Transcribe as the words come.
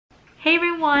Hey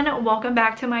everyone, welcome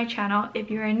back to my channel.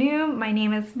 If you are new, my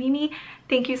name is Mimi.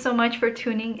 Thank you so much for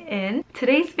tuning in.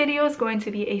 Today's video is going to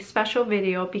be a special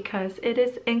video because it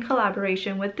is in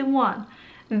collaboration with the one,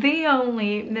 the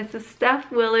only Mrs. Steph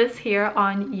Willis here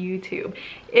on YouTube.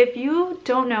 If you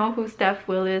don't know who Steph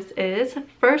Willis is,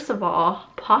 first of all,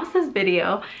 pause this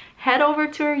video, head over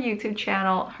to her YouTube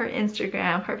channel, her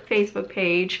Instagram, her Facebook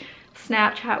page,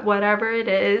 Snapchat, whatever it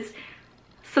is,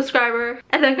 subscriber,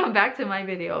 and then come back to my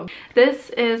video. This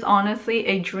is honestly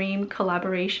a dream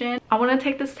collaboration. I want to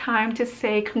take this time to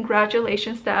say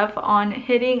congratulations, Steph, on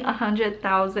hitting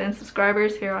 100,000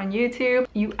 subscribers here on YouTube.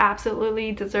 You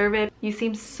absolutely deserve it. You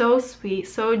seem so sweet,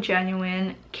 so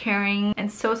genuine, caring,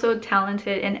 and so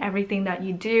talented in everything that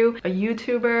you do. A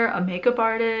YouTuber, a makeup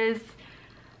artist,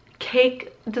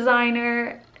 cake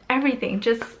designer, everything,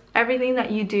 just everything that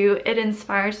you do. It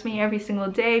inspires me every single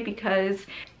day because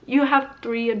you have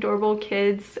 3 adorable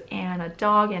kids and a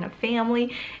dog and a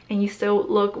family, and you still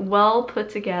look well put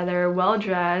together, well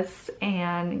dressed,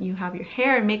 and you have your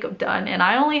hair and makeup done. And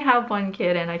I only have 1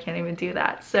 kid and I can't even do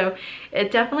that. So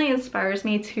it definitely inspires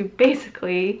me to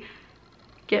basically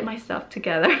get my stuff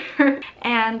together.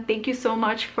 And thank you so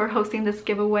much for hosting this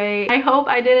giveaway. I hope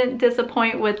I didn't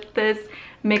disappoint with this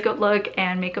makeup look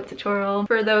and makeup tutorial.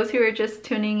 For those who are just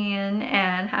tuning in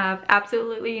and have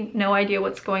absolutely no idea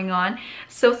what's going on,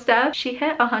 so Steph, she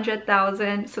hit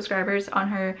 100,000 subscribers on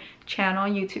her channel,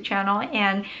 YouTube channel,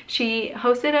 and she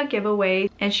hosted a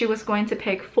giveaway and she was going to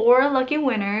pick 4 lucky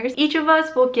winners. Each of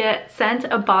us will get sent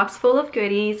a box full of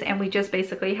goodies, and we just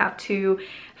basically have to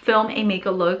film a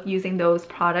makeup look using those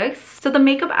products. So the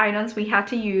makeup items we had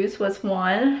to use was,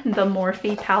 1, the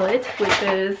Morphe palette, which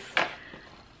is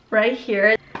right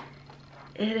here.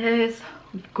 It is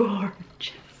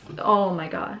gorgeous. Oh my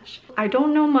gosh. I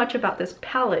don't know much about this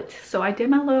palette, so I did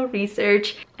my little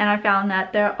research and I found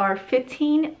that there are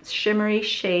 15 shimmery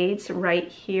shades right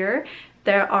here.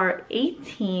 There are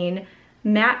 18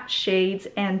 matte shades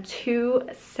and 2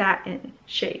 satin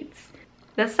shades.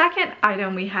 The second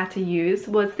item we had to use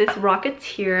was this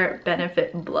Rockateur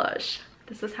Benefit Blush.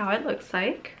 This is how it looks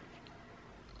like.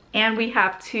 And we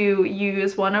have to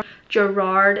use one of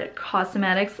Gerard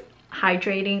Cosmetics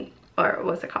hydrating, or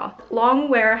what's it called? Long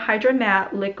Wear Hydra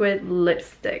Matte Liquid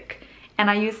Lipstick. And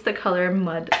I used the color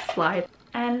Mud Slide.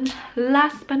 And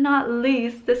last but not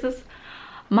least, this is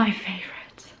my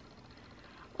favorite.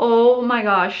 Oh my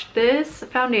gosh, this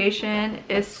foundation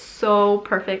is so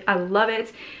perfect. I love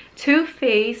it. Too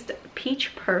Faced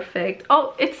Peach Perfect.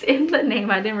 Oh, it's in the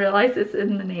name. I didn't realize it's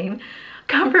in the name.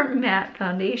 Comfort Matte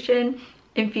Foundation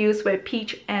infused with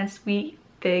peach and sweet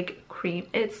fig cream.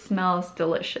 It smells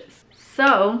delicious.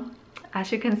 So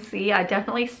as you can see, I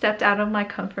definitely stepped out of my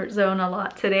comfort zone a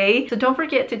lot today. So don't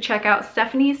forget to check out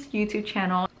Stephanie's YouTube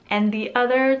channel and the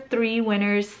other 3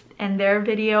 winners and their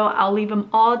video. I'll leave them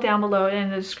all down below in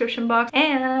the description box.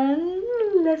 And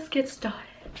let's get started.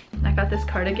 I got this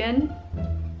cardigan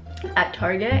at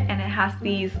Target and it has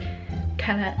these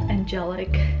kind of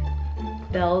angelic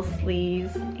bell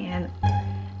sleeves, and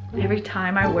every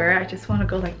time I wear it, I just want to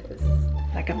go like this,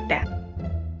 like a bat.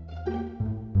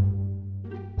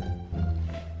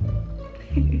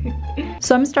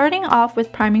 So I'm starting off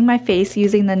with priming my face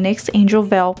using the NYX Angel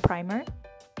Veil Primer.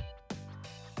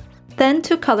 Then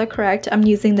to color correct, I'm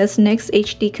using this NYX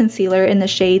HD Concealer in the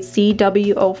shade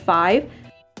CW05.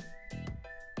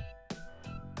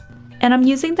 And I'm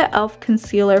using the e.l.f.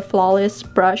 Concealer Flawless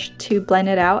brush to blend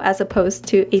it out as opposed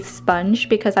to a sponge,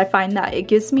 because I find that it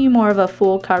gives me more of a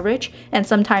full coverage and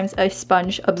sometimes a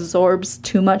sponge absorbs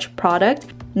too much product.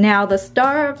 Now the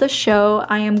star of the show,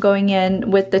 I am going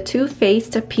in with the Too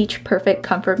Faced Peach Perfect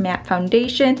Comfort Matte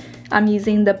Foundation. I'm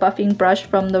using the buffing brush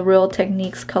from the Real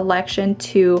Techniques collection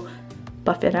to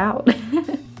buff it out.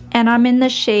 And I'm in the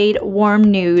shade Warm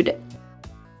Nude.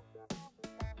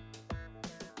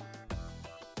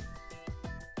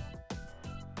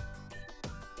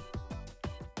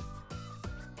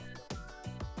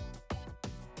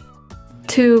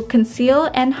 To conceal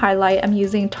and highlight, I'm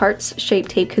using Tarte's Shape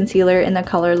Tape Concealer in the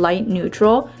color Light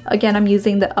Neutral. Again, I'm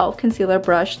using the e.l.f. Concealer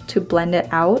brush to blend it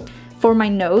out. For my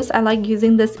nose, I like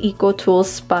using this Eco Tools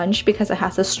sponge because it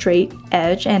has a straight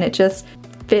edge and it just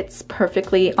fits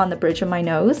perfectly on the bridge of my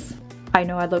nose. I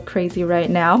know I look crazy right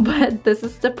now, but this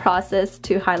is the process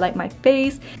to highlight my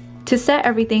face. To set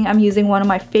everything, I'm using one of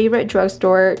my favorite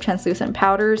drugstore translucent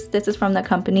powders. This is from the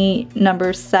company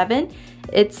number 7.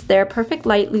 It's their Perfect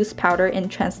Light Loose Powder in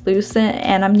translucent,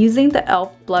 and I'm using the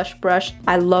e.l.f. blush brush.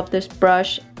 I love this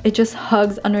brush. It just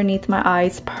hugs underneath my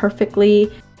eyes perfectly.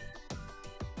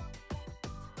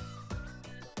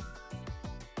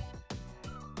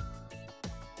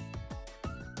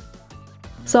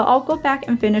 So I'll go back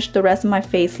and finish the rest of my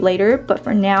face later, but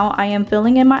for now I am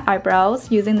filling in my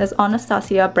eyebrows using this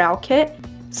Anastasia brow kit.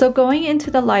 So going into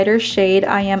the lighter shade,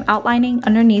 I am outlining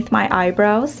underneath my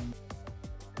eyebrows.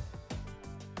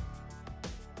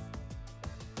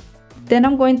 Then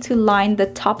I'm going to line the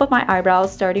top of my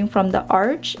eyebrows starting from the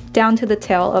arch down to the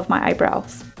tail of my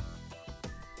eyebrows.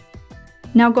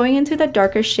 Now going into the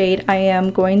darker shade, I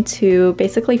am going to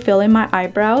basically fill in my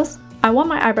eyebrows. I want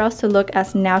my eyebrows to look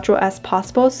as natural as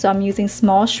possible, so I'm using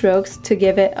small strokes to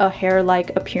give it a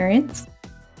hair-like appearance.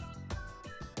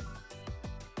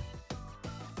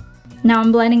 Now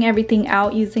I'm blending everything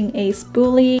out using a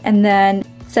spoolie and then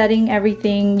setting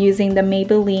everything using the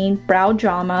Maybelline Brow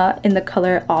Drama in the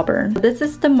color Auburn. This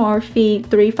is the Morphe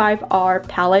 35R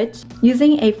palette.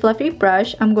 Using a fluffy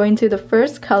brush, I'm going to the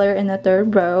first color in the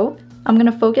third row. I'm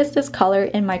going to focus this color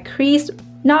in my crease.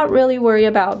 Not really worry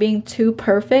about being too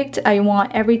perfect. I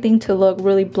want everything to look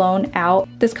really blown out.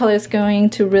 This color is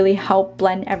going to really help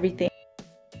blend everything.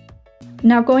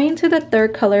 Now going into the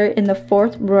third color in the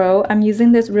fourth row, I'm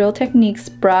using this Real Techniques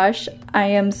brush. I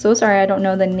am so sorry I don't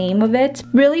know the name of it.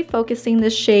 Really focusing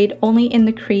this shade only in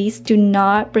the crease. Do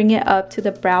not bring it up to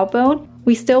the brow bone.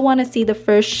 We still want to see the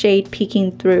first shade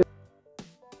peeking through.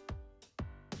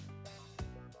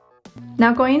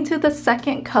 Now going into the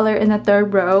second color in the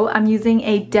third row, I'm using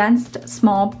a dense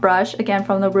small brush, again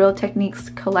from the Real Techniques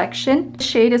collection. The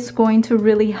shade is going to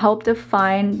really help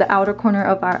define the outer corner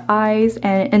of our eyes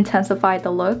and intensify the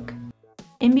look.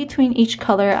 In between each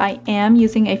color, I am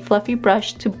using a fluffy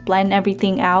brush to blend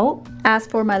everything out. As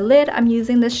for my lid, I'm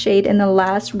using this shade in the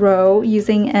last row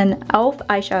using an e.l.f.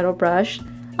 eyeshadow brush.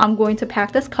 I'm going to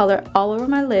pack this color all over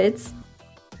my lids.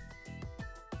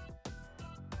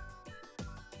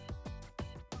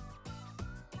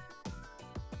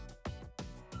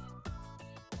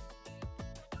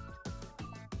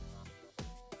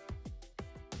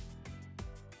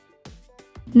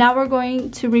 Now we're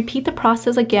going to repeat the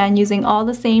process again using all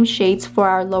the same shades for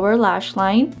our lower lash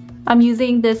line. I'm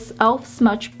using this e.l.f.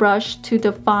 smudge brush to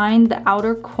define the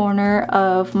outer corner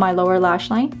of my lower lash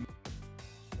line.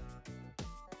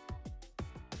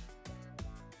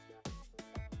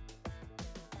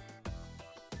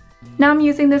 Now I'm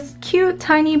using this cute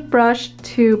tiny brush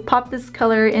to pop this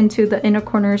color into the inner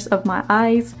corners of my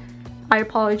eyes. I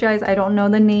apologize, I don't know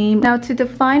the name. Now to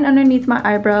define underneath my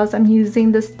eyebrows, I'm using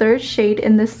this third shade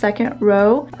in this second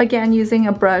row. Again, using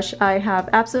a brush. I have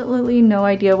absolutely no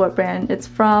idea what brand it's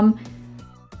from.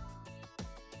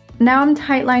 Now I'm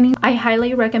tightlining. I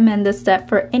highly recommend this step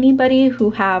for anybody who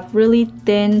have really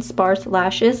thin, sparse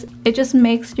lashes. It just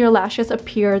makes your lashes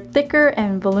appear thicker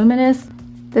and voluminous.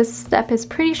 This step is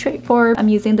pretty straightforward. I'm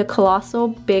using the Colosal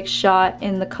Big Shot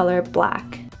in the color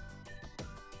black.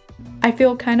 I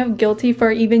feel kind of guilty for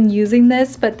even using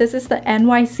this, but this is the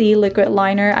NYX liquid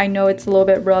liner. I know it's a little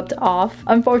bit rubbed off.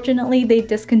 Unfortunately, they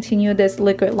discontinued this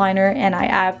liquid liner and I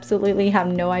absolutely have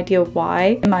no idea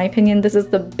why. In my opinion, this is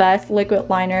the best liquid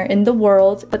liner in the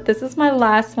world, but this is my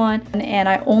last one and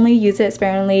I only use it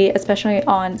sparingly, especially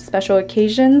on special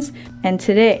occasions. And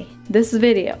today, this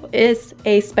video is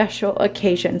a special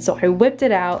occasion, so I whipped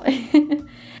it out.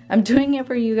 I'm doing it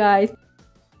for you guys.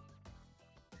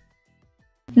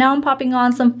 Now I'm popping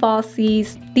on some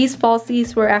falsies. These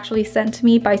falsies were actually sent to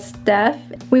me by Steph.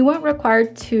 We weren't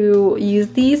required to use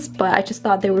these, but I just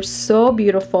thought they were so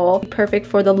beautiful. Perfect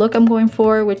for the look I'm going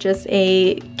for, which is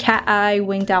a cat eye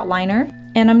winged out liner.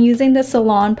 And I'm using the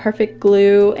Salon Perfect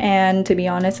Glue, and to be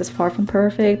honest, it's far from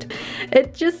perfect.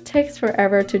 It just takes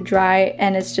forever to dry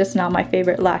and it's just not my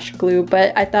favorite lash glue,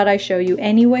 but I thought I'd show you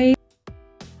anyway.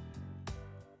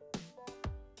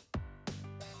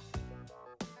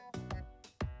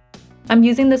 I'm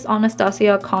using this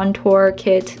Anastasia contour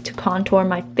kit to contour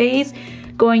my face,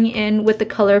 going in with the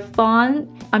color Fawn.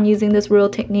 I'm using this Real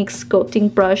Techniques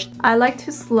sculpting brush. I like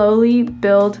to slowly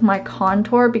build my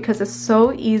contour because it's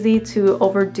so easy to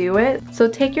overdo it. So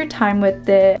take your time with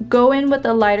it. Go in with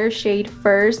a lighter shade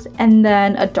first and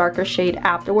then a darker shade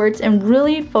afterwards, and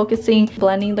really focusing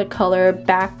blending the color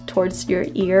back towards your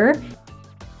ear.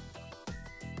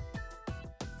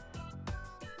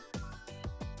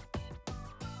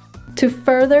 To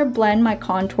further blend my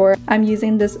contour, I'm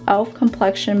using this e.l.f.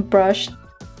 complexion brush.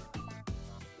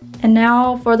 And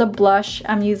now for the blush,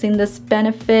 I'm using this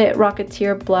Benefit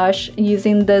Rockateur blush,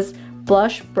 using this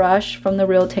blush brush from the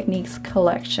Real Techniques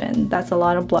collection. That's a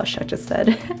lot of blush I just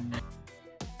said.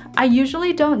 I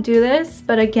usually don't do this,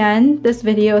 but again, this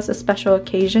video is a special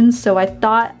occasion, so I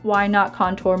thought, why not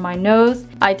contour my nose?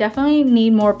 I definitely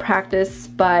need more practice,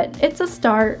 but it's a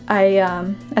start.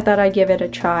 I thought I'd give it a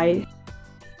try.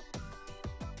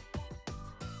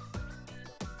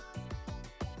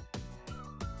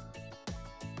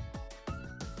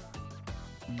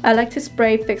 I like to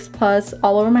spray Fix Plus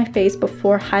all over my face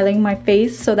before highlighting my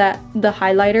face so that the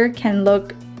highlighter can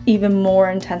look even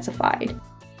more intensified.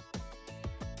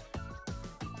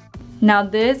 Now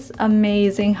this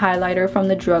amazing highlighter from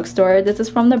the drugstore, this is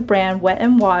from the brand Wet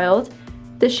n Wild.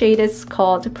 The shade is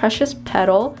called Precious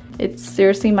Petal. It's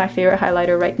seriously my favorite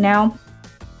highlighter right now.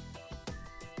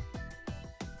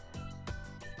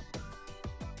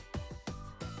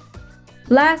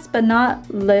 Last but not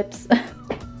lips.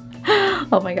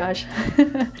 Oh my gosh.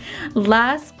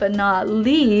 Last but not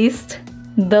least,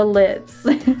 the lips.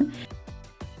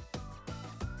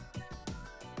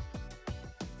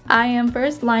 I am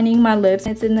first lining my lips.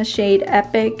 It's in the shade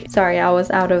Epic. Sorry, I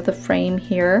was out of the frame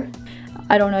here.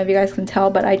 I don't know if you guys can tell,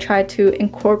 but I tried to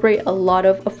incorporate a lot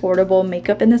of affordable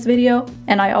makeup in this video,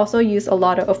 and I also use a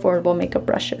lot of affordable makeup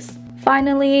brushes.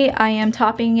 Finally, I am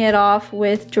topping it off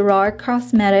with Gerard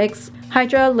Cosmetics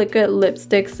Hydra Liquid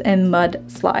Lipsticks in Mud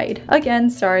Slide. Again,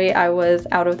 sorry, I was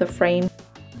out of the frame.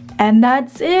 And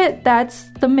that's it. That's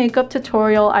the makeup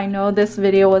tutorial. I know this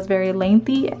video was very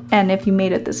lengthy, and if you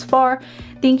made it this far,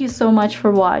 thank you so much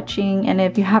for watching. And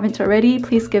if you haven't already,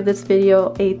 please give this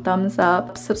video a thumbs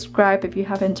up. Subscribe if you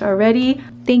haven't already.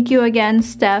 Thank you again,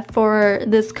 Steph, for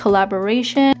this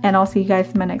collaboration, and I'll see you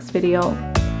guys in my next video.